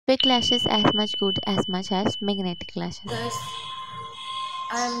fake lashes as much as magnetic lashes. Guys,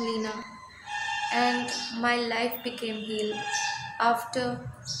 I am Lena, and my life became healed after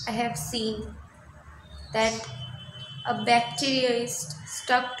I have seen that a bacteria is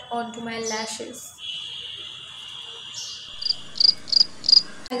stuck onto my lashes.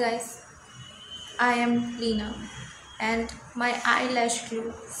 Hi guys, I am Lena, and my eyelash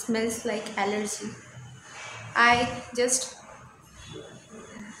glue smells like allergy. I just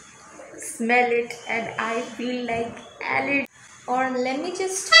smell it and I feel like allergy. Or let me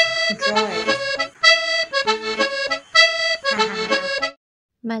just draw it.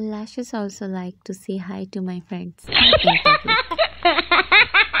 My lashes also like to say hi to my friends in public.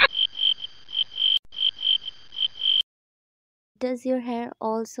 Does your hair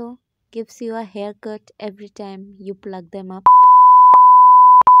also gives you a haircut every time you plug them up?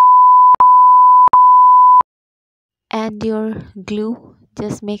 And your glue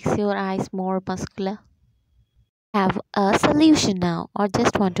just makes your eyes more muscular? Have a solution now or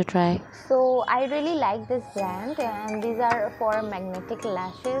just want to try? So I really like this brand, and these are for magnetic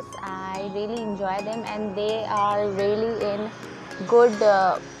lashes. I really enjoy them, and they are really in good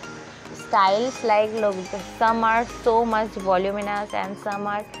styles. Like, look, some are so much voluminous and some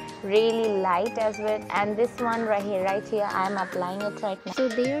are really light as well. And this one right here, I am applying it right now. So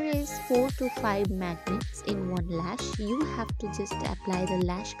there is 4 to 5 magnets in one lash. You have to just apply the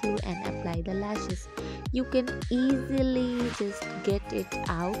lash glue and apply the lashes. You can easily just get it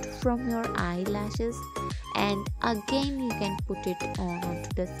out from your eyelashes, and again you can put it on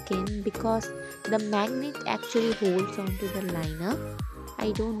onto the skin because the magnet actually holds onto the liner.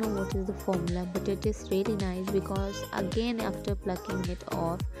 I don't know what is the formula, but it is really nice because again after plucking it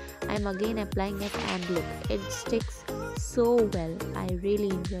off, I'm again applying it and look, it sticks so well. I really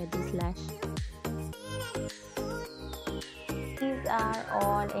enjoy this lash. These are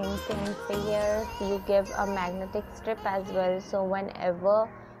all in 10 pairs. You give a magnetic strip as well, so whenever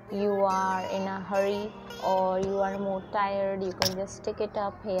you are in a hurry or you are more tired, you can just stick it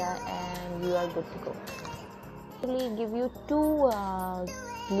up here and you are good to go. Actually give you two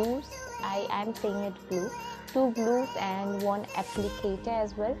glues. I am saying it glue, two glues and one applicator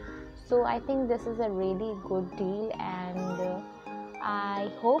as well. So I think this is a really good deal, and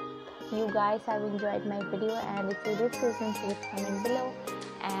I hope you guys have enjoyed my video, and if you did, please comment below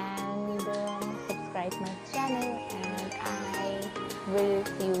and subscribe my channel, and I will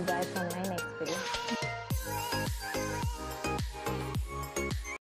see you guys on my next video.